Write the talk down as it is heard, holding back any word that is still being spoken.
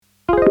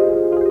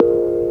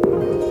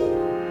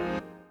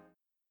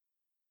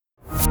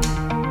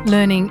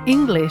Learning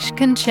English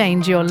can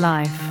change your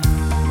life.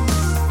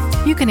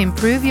 You can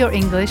improve your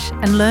English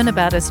and learn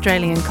about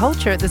Australian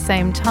culture at the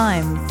same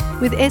time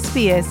with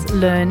SBS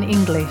Learn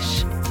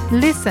English.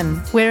 Listen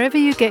wherever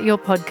you get your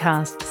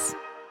podcasts.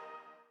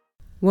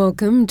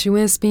 Welcome to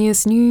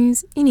SBS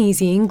News in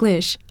Easy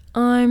English.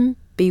 I'm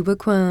Biwa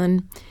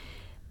Kwan.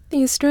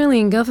 The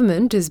Australian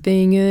government is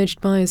being urged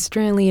by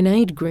Australian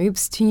aid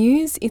groups to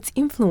use its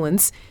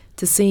influence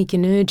to seek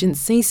an urgent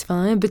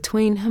ceasefire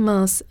between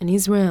Hamas and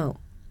Israel.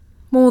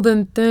 More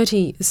than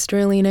 30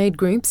 Australian aid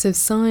groups have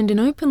signed an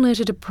open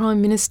letter to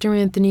Prime Minister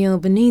Anthony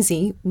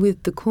Albanese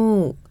with the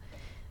call.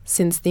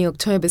 Since the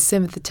October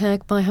 7th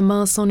attack by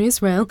Hamas on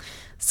Israel,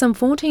 some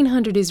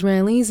 1,400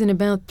 Israelis and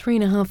about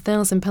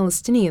 3,500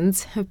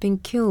 Palestinians have been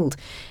killed,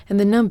 and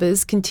the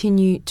numbers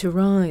continue to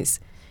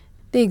rise.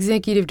 The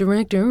Executive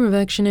Director of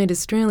ActionAid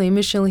Australia,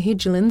 Michelle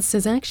Hidgelin,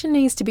 says action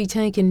needs to be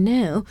taken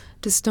now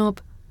to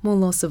stop more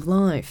loss of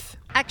life.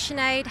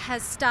 ActionAid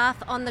has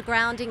staff on the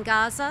ground in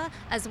Gaza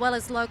as well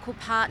as local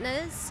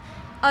partners.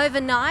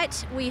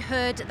 Overnight, we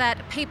heard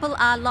that people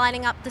are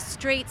lining up the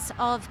streets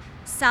of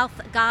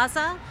South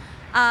Gaza.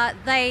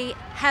 They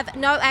have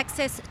no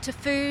access to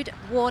food,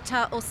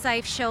 water or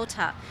safe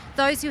shelter.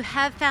 Those who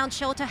have found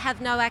shelter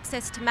have no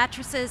access to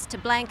mattresses, to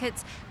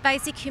blankets,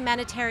 basic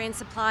humanitarian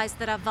supplies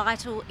that are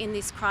vital in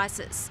this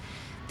crisis.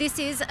 This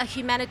is a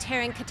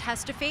humanitarian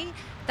catastrophe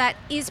that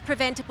is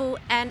preventable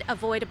and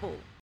avoidable.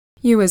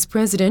 US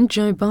President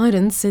Joe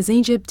Biden says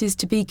Egypt is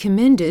to be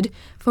commended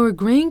for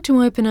agreeing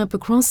to open up a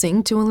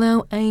crossing to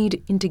allow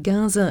aid into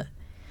Gaza.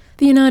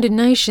 The United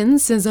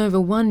Nations says over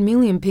 1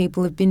 million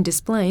people have been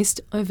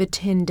displaced over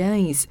 10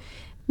 days.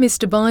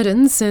 Mr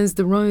Biden says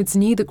the roads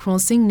near the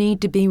crossing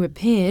need to be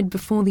repaired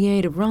before the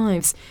aid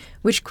arrives,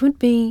 which could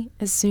be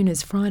as soon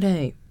as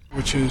Friday.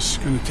 Which is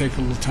going to take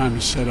a little time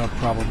to set up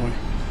probably.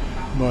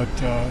 But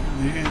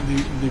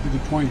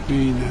the point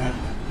being that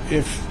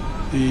if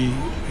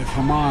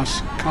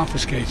Hamas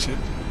confiscates it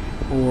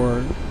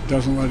or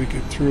doesn't let it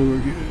get through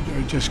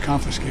or just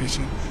confiscates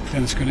it,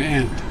 then it's going to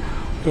end.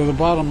 So the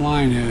bottom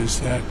line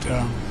is that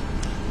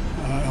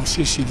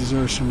El-Sisi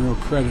deserves some real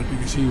credit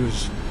because he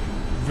was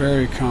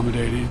very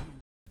accommodating.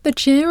 The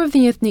chair of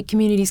the Ethnic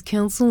Communities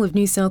Council of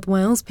New South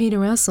Wales, Peter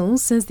Assel,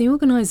 says the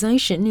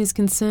organisation is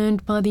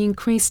concerned by the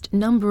increased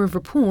number of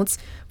reports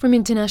from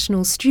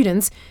international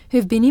students who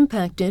have been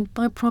impacted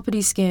by property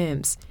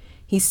scams.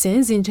 He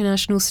says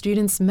international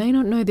students may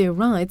not know their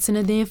rights and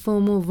are therefore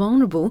more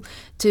vulnerable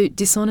to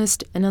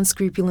dishonest and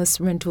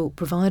unscrupulous rental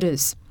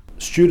providers.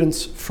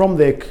 Students from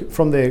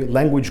their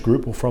language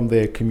group or from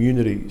their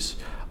communities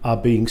are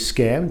being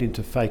scammed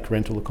into fake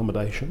rental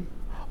accommodation,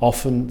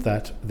 often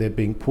that they're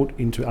being put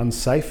into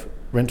unsafe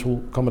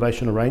rental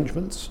accommodation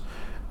arrangements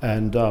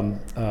and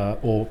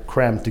or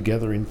crammed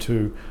together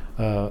into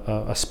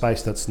a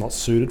space that's not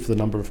suited for the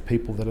number of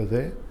people that are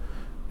there.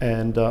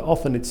 And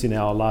often it's in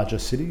our larger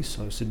cities,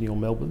 so Sydney or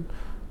Melbourne,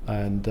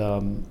 and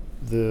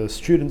the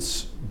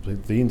students,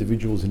 the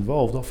individuals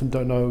involved, often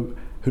don't know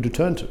who to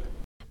turn to.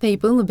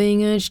 People are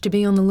being urged to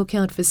be on the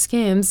lookout for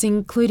scams,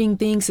 including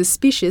being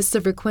suspicious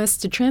of requests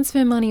to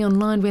transfer money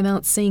online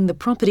without seeing the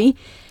property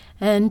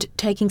and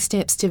taking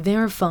steps to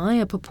verify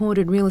a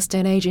purported real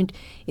estate agent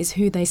is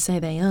who they say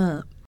they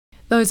are.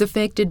 Those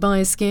affected by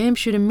a scam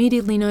should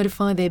immediately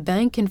notify their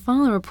bank and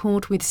file a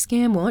report with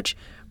ScamWatch,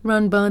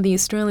 run by the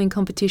Australian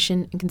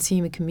Competition and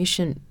Consumer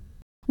Commission.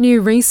 New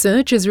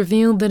research has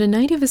revealed that a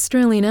native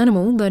Australian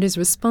animal that is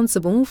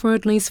responsible for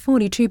at least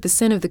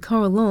 42% of the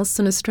coral loss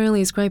on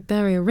Australia's Great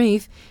Barrier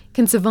Reef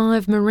can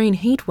survive marine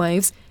heat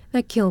waves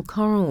that kill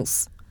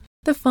corals.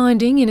 The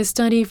finding in a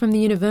study from the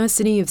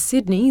University of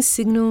Sydney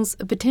signals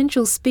a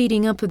potential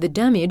speeding up of the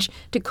damage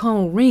to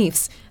coral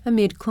reefs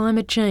amid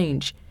climate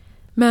change.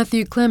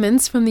 Matthew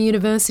Clements from the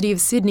University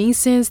of Sydney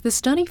says the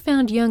study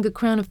found younger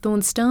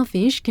crown-of-thorns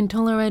starfish can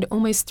tolerate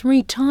almost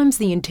 3 times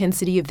the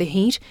intensity of the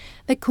heat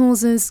that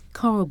causes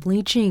coral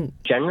bleaching.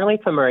 Generally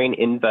for marine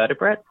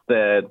invertebrates,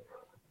 the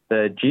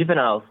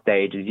juvenile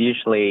stage is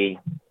usually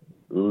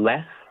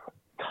less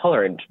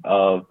tolerant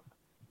of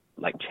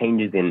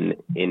changes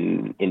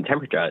in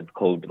temperature. It's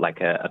called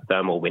a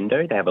thermal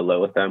window. They have a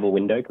lower thermal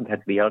window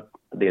compared to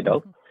the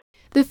adults.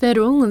 The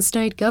federal and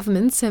state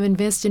governments have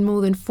invested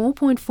more than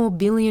 $4.4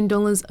 billion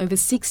over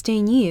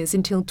 16 years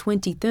until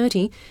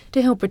 2030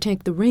 to help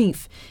protect the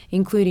reef,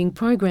 including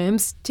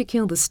programs to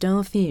kill the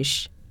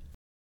starfish.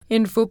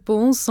 In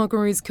football,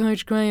 Socceroos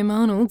coach Graham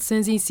Arnold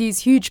says he sees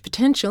huge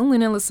potential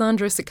in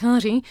Alessandro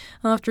Saccardi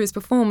after his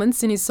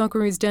performance in his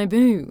Socceroos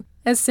debut.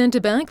 As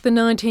centre-back, the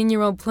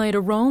 19-year-old played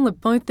a role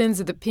at both ends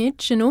of the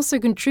pitch and also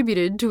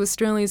contributed to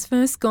Australia's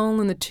first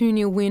goal in the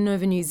 2-0 win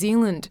over New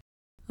Zealand.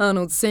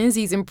 Arnold says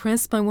he's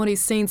impressed by what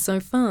he's seen so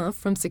far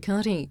from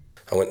Saccardi.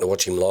 I went to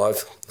watch him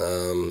live,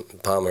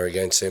 Palmer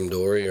against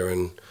Sampdoria,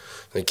 and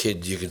the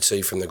kid you could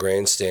see from the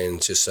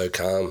grandstand just so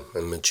calm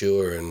and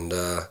mature. And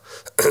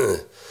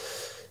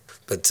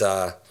but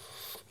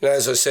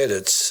as I said,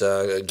 it's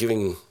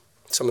giving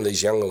some of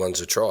these younger ones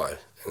a try.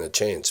 and a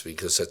chance,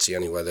 because that's the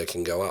only way they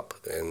can go up.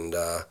 And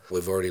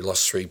we've already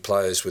lost 3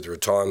 players with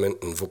retirement,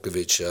 and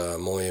Vukovic,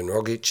 Moy and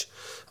Rogic.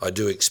 I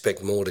do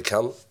expect more to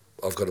come.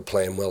 I've got to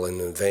plan well in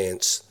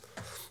advance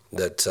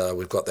that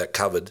we've got that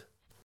covered.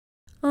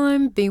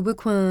 I'm Biwa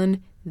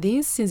Kwan.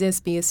 This is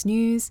SBS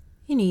News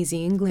in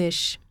Easy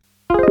English.